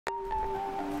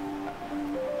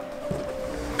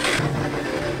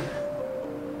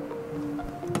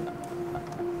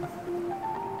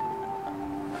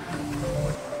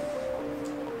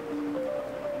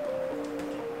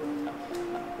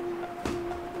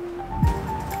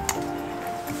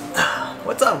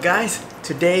What's up guys?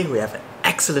 Today we have an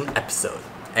excellent episode.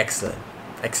 Excellent.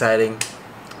 Exciting.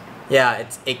 Yeah,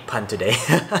 it's egg pun today.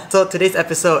 So today's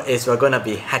episode is we're gonna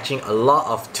be hatching a lot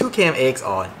of 2km eggs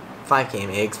or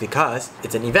 5km eggs because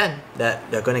it's an event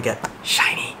that they're gonna get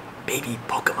shiny baby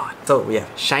Pokemon. So we have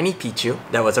shiny Pichu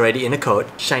that was already in the code,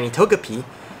 shiny Togepi,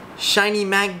 shiny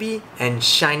Magby, and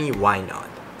shiny Wynaut.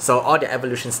 So all the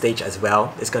evolution stage as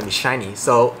well is gonna be shiny.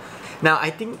 So now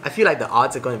I feel like the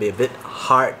odds are going to be a bit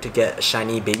hard to get a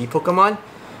shiny baby Pokemon,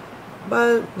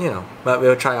 but you know, but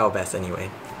we'll try our best anyway.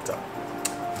 So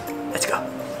let's go.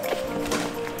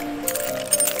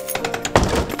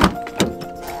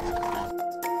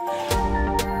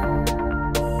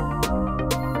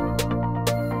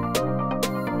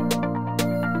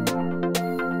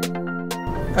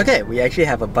 Okay, we actually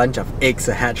have a bunch of eggs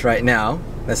to hatch right now.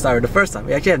 Let's start with the first one.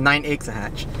 We actually have 9 eggs to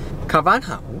hatch.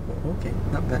 Carvanha. Ooh, okay,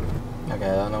 not bad. Okay,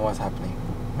 I don't know what's happening.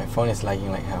 My phone is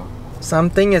lagging like hell.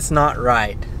 Something is not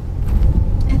right.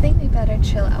 I think we better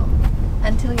chill out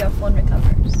until your phone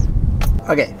recovers.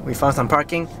 Okay, we found some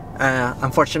parking.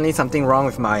 Unfortunately, something wrong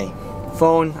with my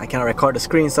phone. I cannot record the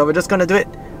screen, so we're just gonna do it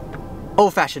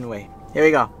old-fashioned way. Here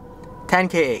we go.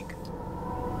 10k egg.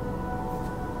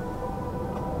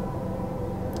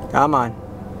 Come on.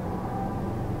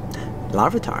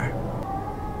 Larvitar.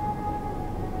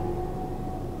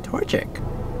 Torchic.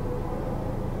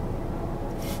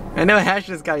 I never hatched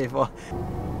this guy before.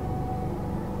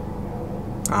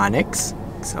 Onyx.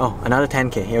 Oh, another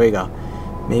 10k. Here we go.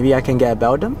 Maybe I can get a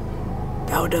Beldum?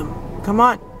 Beldum. Come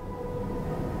on.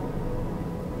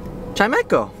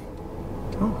 Chimecho.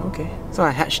 Oh, okay. So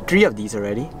I hatched 3 of these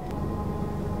already.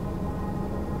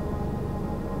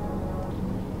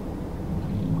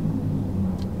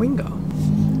 Wingo.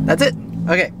 That's it.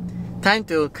 Okay. Time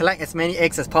to collect as many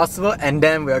eggs as possible and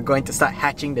then we are going to start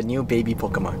hatching the new baby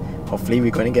Pokemon. Hopefully we're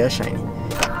going to get a shiny.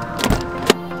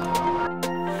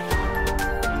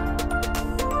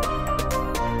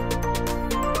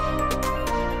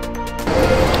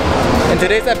 In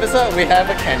today's episode we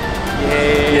have a candy.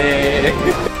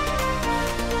 Yay!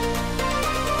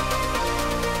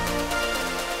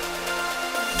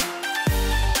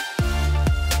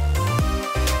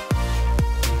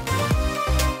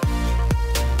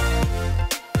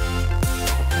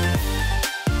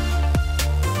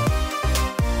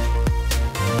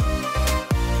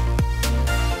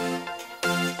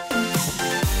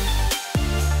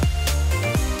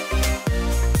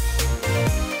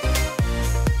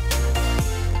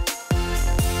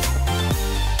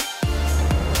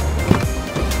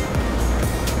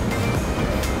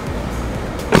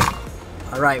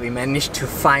 Alright, we managed to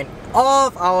find all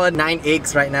of our 9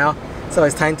 eggs right now. So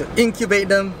it's time to incubate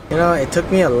them. You know, it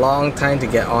took me a long time to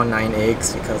get all 9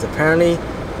 eggs because apparently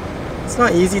it's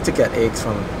not easy to get eggs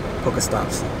from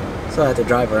Pokestops. So I had to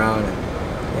drive around and,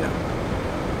 you know.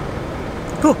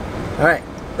 Cool! Alright,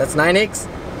 that's 9 eggs.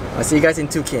 I'll see you guys in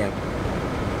 2km.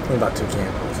 In about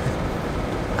 2km.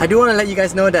 I do want to let you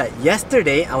guys know that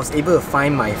yesterday I was able to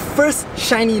find my first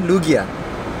shiny Lugia.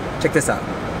 Check this out.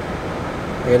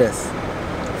 Look at this.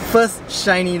 First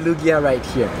shiny Lugia right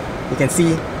here. You can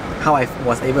see how I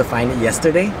was able to find it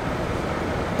yesterday.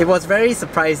 It was very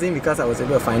surprising because I was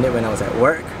able to find it when I was at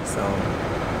work. So,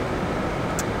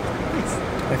 nice.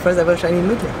 My first ever shiny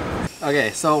Lugia.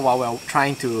 Okay, so while we're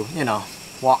trying to, you know,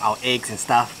 walk our eggs and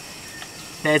stuff,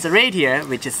 there's a raid here,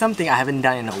 which is something I haven't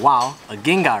done in a while, a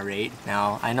Gengar raid.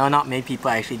 Now, I know not many people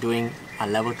are actually doing a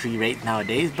level 3 raid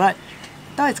nowadays, but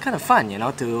I thought it's kind of fun, you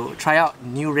know, to try out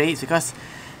new raids because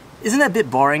isn't it a bit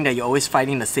boring that you're always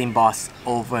fighting the same boss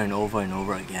over and over and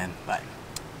over again? But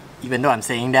even though I'm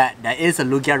saying that, there is a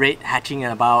Lugia raid hatching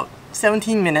in about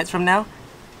 17 minutes from now.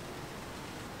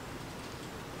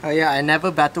 Oh yeah, I never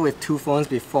battled with 2 phones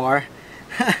before.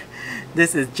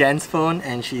 This is Jen's phone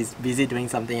and she's busy doing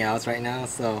something else right now,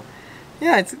 so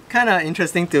yeah, it's kind of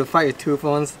interesting to fight with 2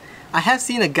 phones. I have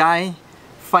seen a guy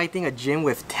fighting a gym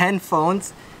with 10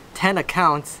 phones, 10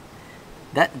 accounts.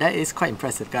 That is quite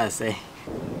impressive, gotta say.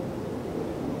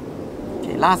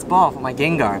 Okay, last ball for my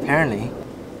Gengar, apparently.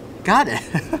 Got it!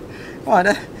 Wow,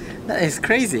 that is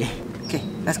crazy. Okay,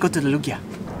 let's go to the Lugia.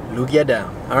 Lugia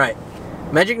down. Alright.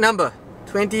 Magic number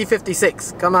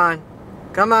 2056. Come on.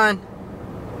 Come on.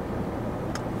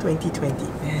 2020.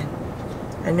 Man.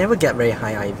 I never get very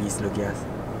high IVs,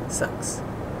 Lugias. Sucks.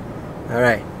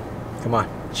 Alright. Come on.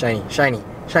 Shiny. Shiny.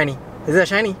 Shiny. Is it a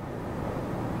shiny?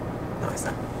 No, it's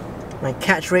not. My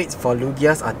catch rates for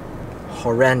Lugias are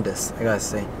horrendous, I gotta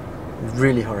say.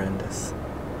 Really horrendous.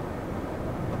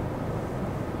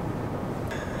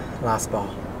 Last ball.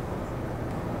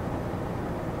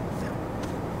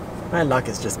 My luck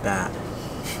is just bad.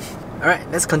 Alright,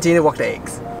 let's continue to walk the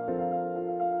eggs.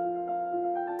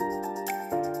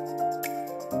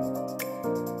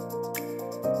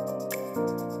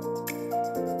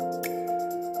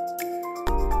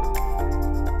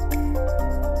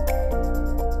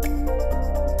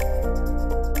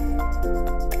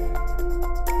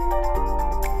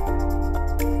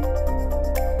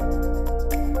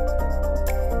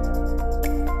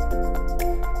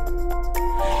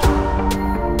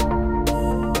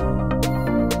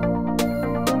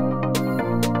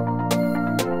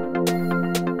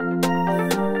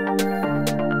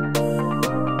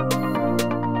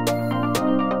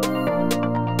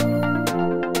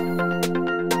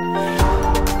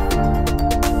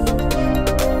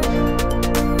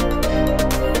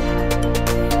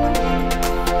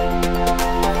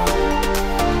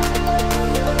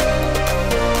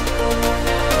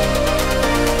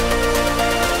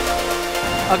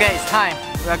 time.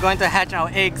 We are going to hatch our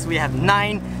eggs. We have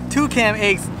 9 2km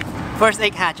eggs. First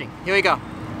egg hatching. Here we go.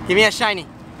 Give me a shiny.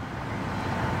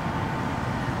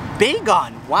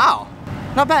 Bagon. Wow.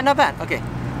 Not bad, not bad. Okay.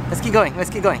 Let's keep going. Let's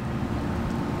keep going.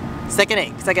 Second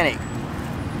egg. Second egg.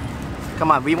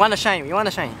 Come on. We want a shiny. We want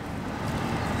a shiny.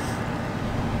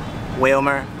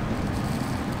 Wilmer.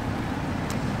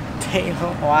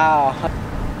 Taylor. Wow.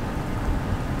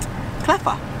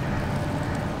 Cleffa.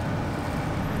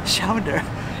 Shoulder.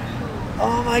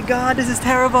 Oh my god, this is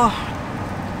terrible.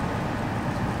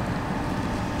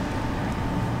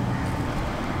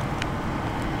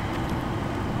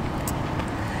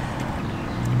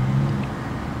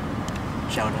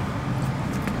 Shoulder.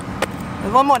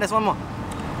 There's one more, there's one more.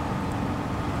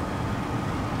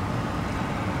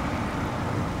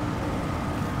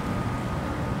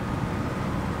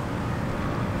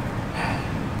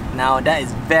 Now that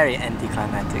is very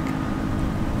anticlimactic.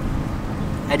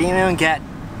 I didn't even get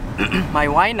my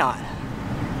why not.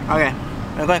 Okay,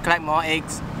 we're going to collect more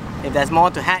eggs. If there's more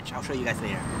to hatch, I'll show you guys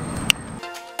later.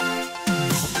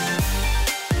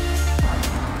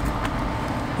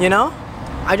 You know,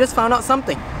 I just found out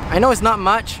something. I know it's not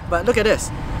much, but look at this.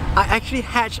 I actually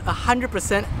hatched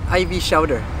 100% Ivy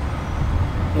Shoulder.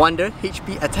 Wonder,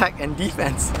 HP, attack and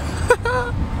defense.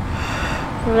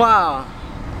 Wow.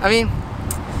 I mean,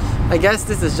 I guess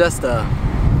this is just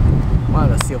one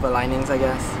of the silver linings, I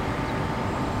guess.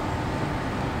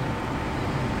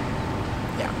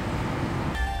 Yeah.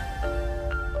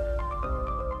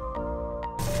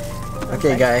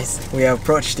 Okay guys, we have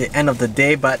approached the end of the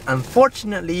day, but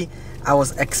unfortunately, I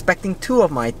was expecting 2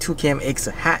 of my 2km eggs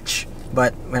to hatch,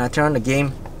 but when I turned on the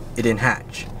game, it didn't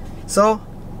hatch. So,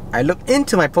 I looked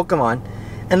into my Pokemon,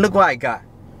 and look what I got.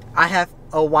 I have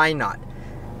a Wynaut.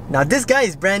 Now this guy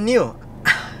is brand new.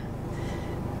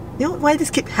 You know why this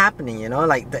keep happening, you know,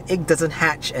 like the egg doesn't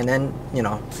hatch and then, you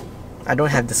know, I don't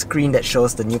have the screen that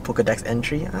shows the new Pokédex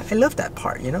entry. I love that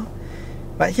part, you know.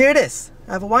 But here it is,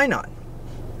 I have a Wynaut.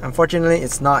 Unfortunately,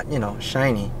 it's not, you know,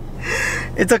 shiny.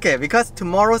 It's okay, because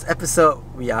tomorrow's episode,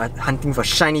 we are hunting for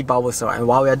shiny Bulbasaur, and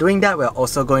while we are doing that, we're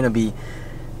also going to be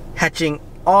hatching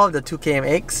all of the 2km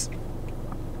eggs.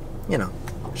 You know,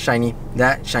 shiny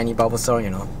Bulbasaur,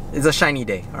 you know. It's a shiny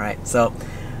day, alright? So,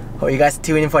 hope you guys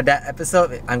tune in for that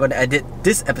episode. I'm going to edit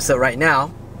this episode right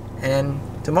now, and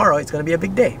tomorrow it's going to be a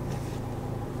big day.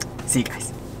 See you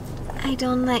guys. I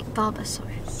don't like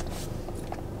Bulbasaurs.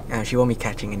 She won't be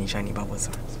catching any shiny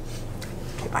Bulbasaurs.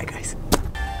 Okay, bye guys.